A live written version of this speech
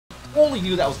totally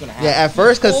knew that was gonna happen. Yeah, at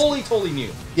first, cause totally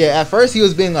knew. Yeah, at first he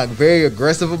was being like very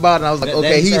aggressive about it. And I was like, okay,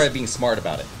 then he started being smart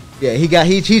about it. Yeah,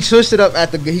 he switched it up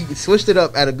at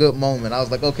a good moment. I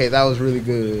was like, okay, that was really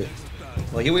good.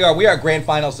 Well, here we are. We are grand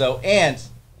finals though, and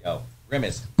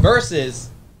Grimace versus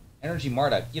Energy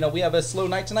Marduk. You know, we have a slow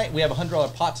night tonight. We have a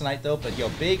 $100 pot tonight though, but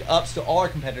big ups to all our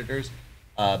competitors: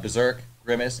 Berserk,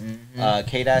 Grimace,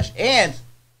 K-Dash, and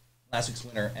last week's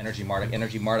winner, Energy Marduk.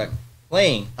 Energy Marduk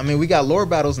playing. I mean, we got lore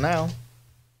battles now,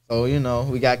 so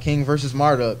we got King versus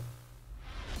Marduk.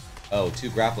 Oh,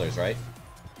 2 grapplers, right?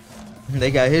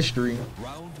 They got history.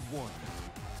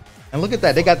 And look at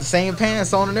that, they got the same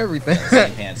pants on and everything.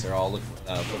 Same pants. They're all looking.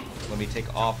 Let me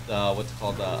take off what's it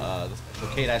called the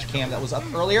special K-Dash cam that was up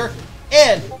earlier,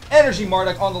 and Energy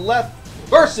Marduk on the left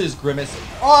versus Grimace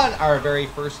on our very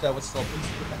first what's it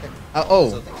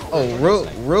called?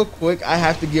 Real quick, I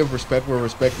have to give respect where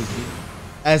respect is due.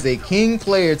 As a King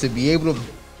player, to be able to,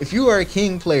 if you are a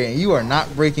King player and you are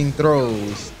not breaking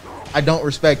throws, I don't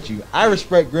respect you. I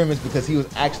respect Grimace because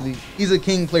he's a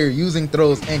King player using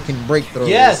throws and can break throws.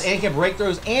 Yes, and can break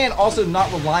throws and also not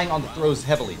relying on the throws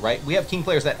heavily, right? We have King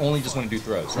players that only just want to do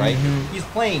throws, right? He's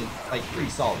playing like pretty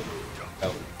solid.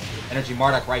 So, Energy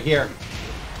Marduk right here.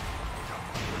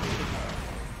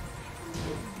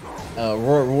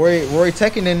 Roy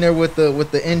Tekken in there with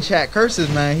the in chat curses,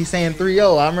 man. He's saying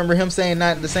 3-0. I remember him saying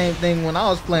that the same thing when I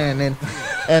was playing, and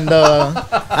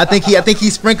I think he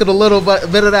sprinkled a little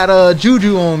bit of that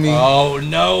juju on me. Oh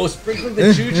no, sprinkling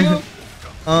the juju.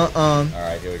 All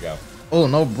right, here we go. Oh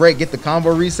no, break, get the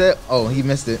combo reset. Oh, he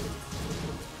missed it.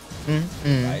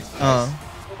 Nice. Out.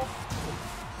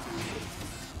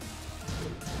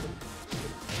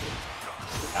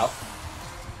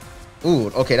 Ooh,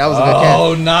 okay, that was a good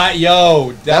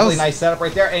catch. Definitely nice setup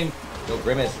right there. And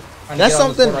Grimace. That's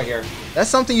something right here. That's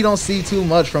something you don't see too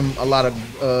much from a lot of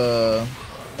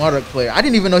Marduk players. I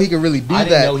didn't even know he could really do that. I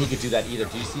didn't know he could do that either.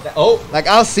 Do you see that? Oh, like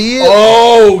I'll see it.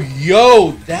 Oh,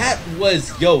 that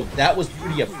was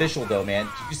pretty official though, man.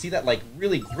 Did you see that? Like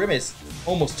really, Grimace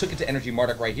almost took it to Energy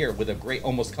Marduk right here with a great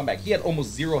almost comeback. He had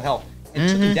almost 0 health and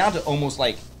took him down to almost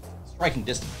like striking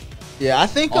distance. Yeah, I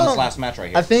think on this last match right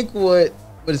here. I think what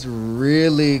is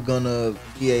really gonna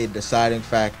be a deciding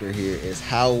factor here is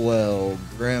how well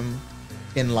Grim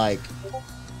can like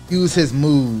use his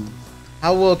move.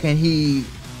 How well can he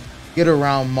get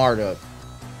around Marduk?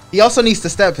 He also needs to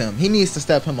step him. He needs to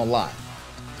step him a lot.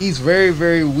 He's very,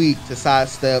 very weak to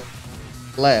sidestep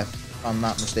left, if I'm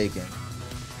not mistaken.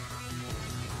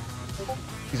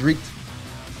 He's weak.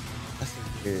 That's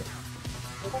weird.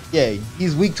 Yeah,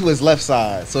 he's weak to his left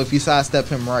side. So if you sidestep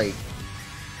him right.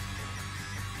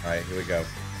 All right, here we go.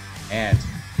 And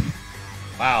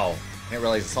wow, I didn't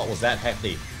realize the assault was that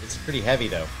hefty. It's pretty heavy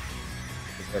though.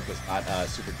 Berserk was not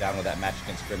super down with that match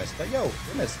against Grimace, but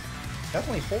Grimace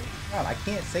definitely holding down. I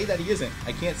can't say that he isn't.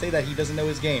 I can't say that he doesn't know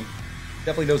his game. He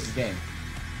definitely knows his game.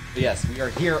 But yes, we are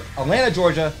here, Atlanta,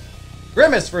 Georgia.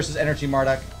 Grimace versus Energy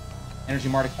Marduk. Energy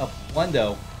Marduk up 1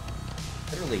 though.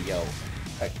 Literally,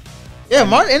 like, yeah,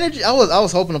 Energy. I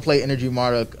was hoping to play Energy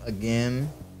Marduk again.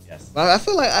 Yes. But I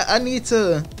feel like I need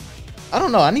to. I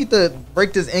don't know. I need to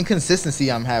break this inconsistency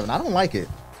I'm having. I don't like it.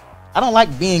 I don't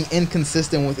like being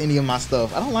inconsistent with any of my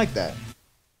stuff. I don't like that.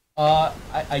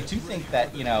 I do think that,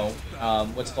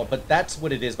 what's it called, but that's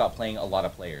what it is about playing a lot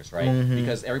of players, right?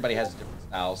 Because everybody has different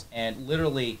styles, and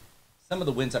literally some of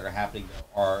the wins that are happening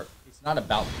though it's not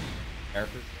about the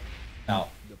characters, it's about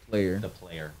the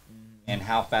player, and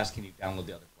how fast can you download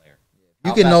the other player.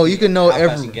 You can know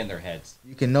everything. Get in their heads.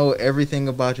 You can know everything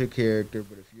about your character,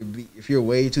 but if you're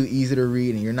way too easy to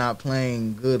read and you're not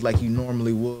playing good like you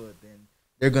normally would,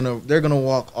 they're gonna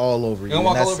walk all over you. They're gonna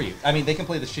walk all over you. I mean, they can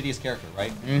play the shittiest character,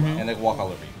 right? And they can walk all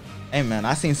over you. Hey man,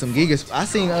 I seen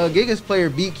Gigas player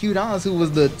beat Q-Dons, who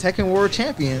was the Tekken World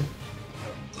Champion.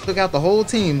 Took out the whole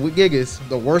team with Gigas,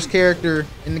 the worst character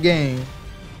in the game.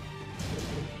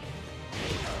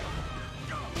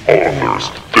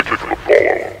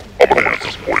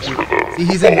 See,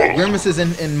 Grimace is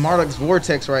in Marduk's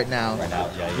vortex right now.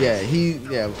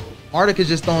 Marduk is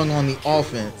just throwing on the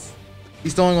offense.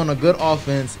 He's throwing on a good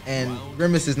offense, and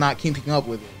Grimace is not keeping up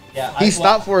with it. Yeah, he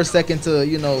stopped for a second to,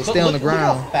 stay on the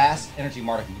ground. Look how fast Energy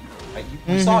Marduk moves, right?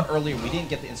 We saw it earlier. We didn't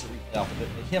get the instant replay off of it.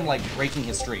 Him like breaking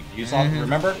his streak. You saw it,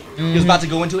 remember? He was about to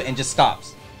go into it and just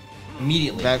stops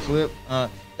immediately. Backflip.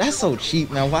 That's so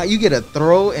cheap, man. Why you get a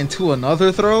throw into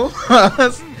another throw? All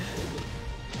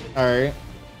right.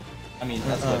 I mean,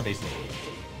 that's what basically.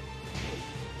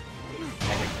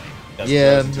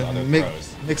 Yeah,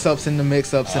 mix-ups in the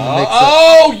mix-ups in the mix-ups.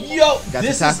 Oh, yo! Got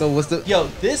the tackle.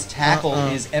 This tackle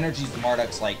is Energy's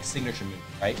Marduk's like signature move,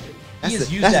 right? He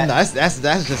has used that.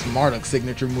 That's just Marduk's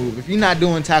signature move. If you're not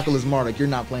doing tackle as Marduk, you're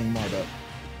not playing Marduk.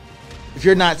 If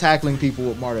you're not tackling people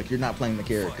with Marduk, you're not playing the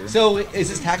character. So is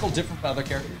his tackle different from other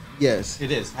characters? Yes.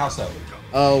 It is. How so?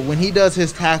 When he does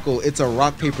his tackle, it's a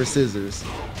rock, paper, scissors.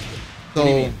 What do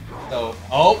you mean? So,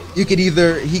 he can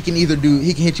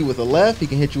hit you with a left, he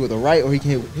can hit you with a right, or he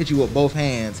can hit you with both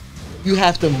hands. You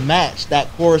have to match that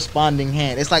corresponding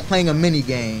hand. It's like playing a mini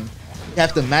game. You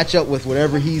have to match up with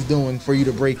whatever he's doing for you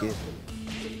to break it.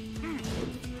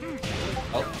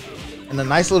 And a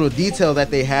nice little detail that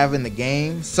they have in the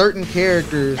game, certain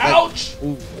characters. Ouch!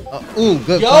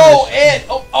 Good. Yo, Ed!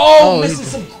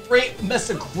 Missed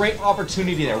a great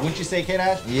opportunity there. Wouldn't you say,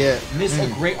 K-Dash? Yeah. Missed a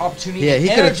great opportunity. Yeah, he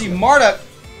Energy Marduk.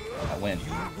 I win.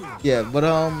 Yeah, but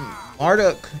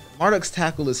Marduk's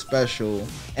tackle is special,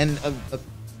 and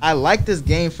I like this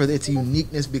game for its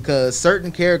uniqueness because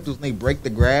certain characters, when they break the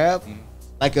grab,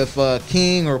 like if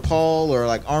King or Paul or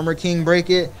like Armor King break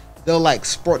it, they'll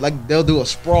they'll do a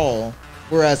sprawl,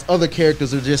 whereas other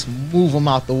characters will just move them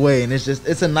out the way, and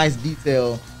it's a nice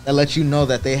detail that lets you know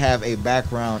that they have a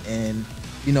background in,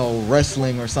 you know,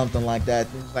 wrestling or something like that.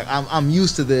 It's like I'm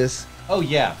used to this. Oh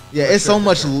yeah. Yeah, it's so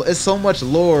much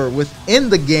lore within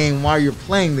the game while you're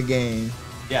playing the game.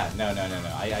 Yeah, no.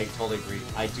 I totally agree.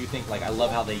 I do think, like, I love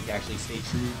how they actually stay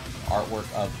true to the artwork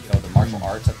of, you know, the martial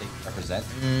arts that they represent.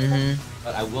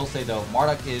 But I will say though,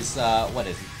 Marduk is what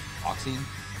is he? Boxing?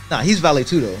 Nah, he's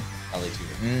Vale-Tudo.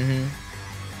 Vale-Tudo.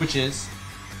 Which is?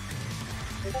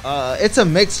 It's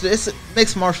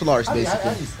mixed martial arts basically.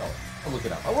 How do you spell it? I'll look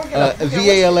it up.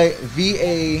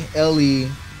 Vale-Tudo.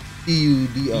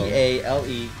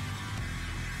 V-A-L-E.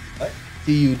 What?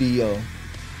 Tudo.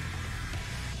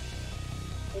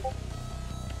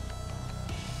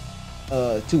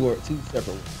 Two separate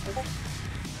words.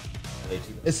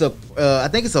 It's I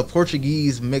think it's a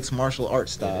Portuguese mixed martial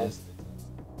arts style. It is.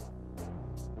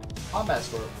 Combat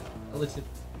sport.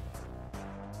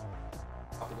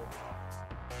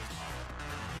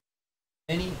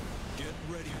 Any?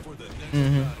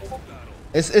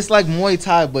 It's like Muay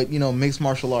Thai, but you know, mixed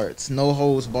martial arts, no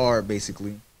holds barred,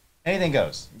 basically. Anything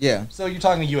goes. Yeah. So you're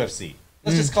talking UFC.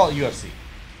 Let's just call it UFC.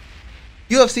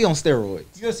 UFC on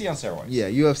steroids. UFC on steroids. Yeah,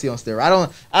 UFC on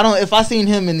steroids. I don't. If I seen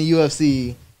him in the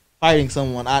UFC fighting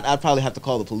someone, I'd probably have to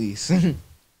call the police.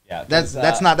 Yeah.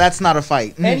 That's not a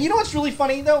fight. And you know what's really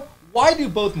funny though? Why do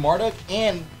both Marduk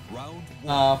and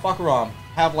Fakaram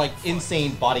have like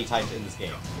insane body types in this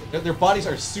game? Their bodies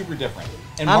are super different,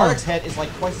 and Marduk's head is like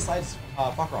twice the size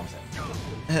of Fakaram's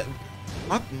head.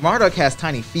 Marduk has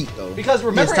tiny feet though. Because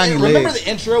remember the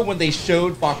intro when they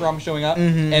showed Fakaram showing up,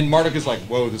 and Marduk is like,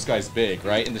 "Whoa, this guy's big,"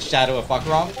 right? In the shadow of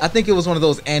Fakaram. I think it was one of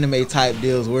those anime type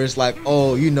deals where it's like,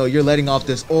 oh, you know, you're letting off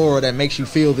this aura that makes you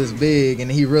feel this big,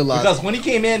 and he realized. Because when he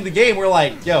came in the game, we're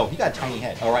like, "Yo, he got a tiny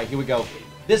head." All right, here we go.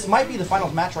 This might be the final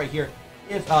match right here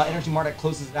if Energy Marduk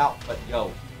closes it out. But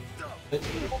yo,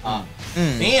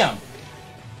 damn.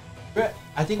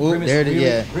 I think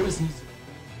Grimace needs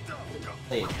to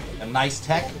play a nice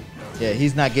tech. Yeah,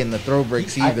 he's not getting the throw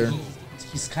breaks either.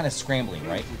 He's kind of scrambling,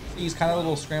 right? He's kind of a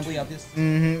little scrambly out this.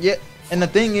 Yeah, and the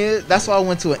thing is, that's why I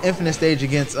went to an infinite stage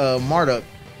against Marduk.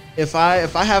 If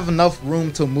I have enough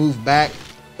room to move back,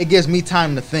 it gives me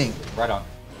time to think. Right on.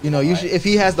 You know, if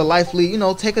he has the life lead, you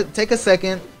know, take a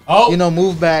second. Oh. You know,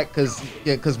 move back because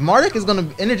Marduk is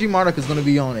Energy Marduk is gonna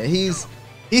be on it. He's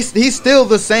still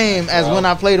the same as when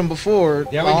I played him before.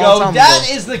 There we go. That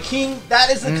is the king.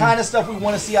 That is the kind of stuff we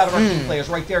want to see out of our king players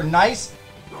right there. Nice.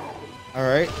 All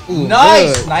right. Ooh,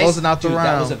 nice. Good. Nice. Closing out the round.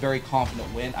 That was a very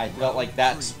confident win. I felt like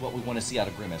that's what we want to see out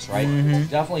of Grimace, right?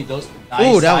 Definitely those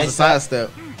nice. Ooh, that was a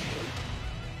sidestep.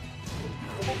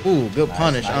 Ooh, good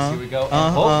punish. Nice. Here we go.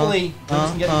 And hopefully Grimace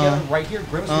can get together right here.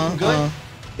 Grimace looking good.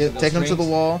 Take him to the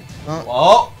wall.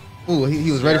 Oh. Ooh,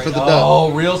 he was ready for the dub.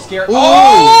 Oh, real scary. Ooh.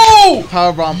 Oh!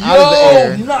 Powerbomb out of the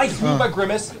air. Nice move by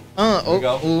Grimace. Here we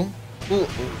go. Ooh.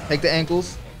 Take the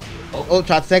ankles. Oh,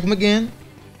 try to take him again.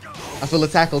 I feel a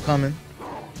tackle coming.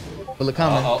 Feel it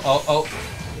coming.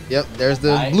 Yep, there's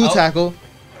the blue tackle.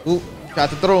 Ooh, tried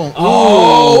to throw him.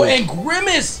 Oh, and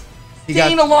Grimace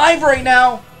staying alive right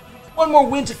now. One more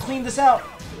win to clean this out.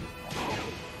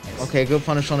 Okay, good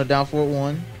punish on the down forward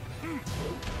one.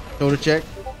 Shoulder check.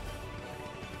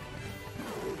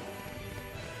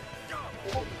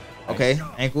 Okay,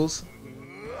 ankles.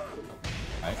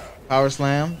 Power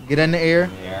slam. Get in the air.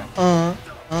 Oh,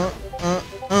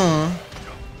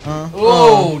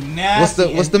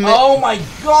 nasty. What's the oh my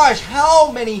gosh,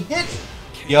 how many hits?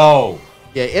 Yo.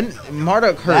 Yeah, and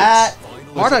Marduk hurts.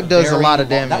 Marduk does a lot of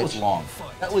damage. That was long.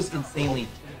 That was insanely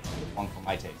long for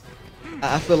my taste.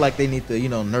 I feel like they need to, you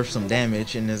know, nerf some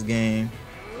damage in this game.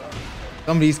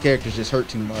 Some of these characters just hurt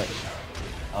too much.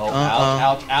 Oh, ouch,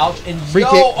 ouch, ouch. And Free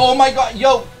yo, kick. oh my god,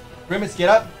 yo. Grimace, get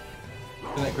up.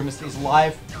 Good that Grimace stays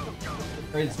alive.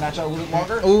 Carry this match out a little bit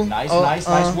longer. Ooh, nice,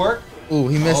 nice work. Ooh,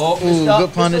 he missed. Oh, Ooh, up,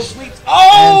 good punish.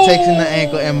 Oh! And takes in the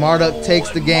ankle, and Marduk takes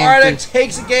the game. Marduk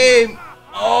takes the game.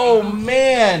 Oh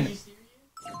man.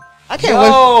 I can't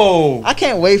wait. I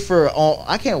can't wait for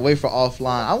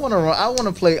offline. I want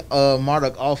to play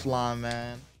Marduk offline,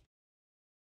 man.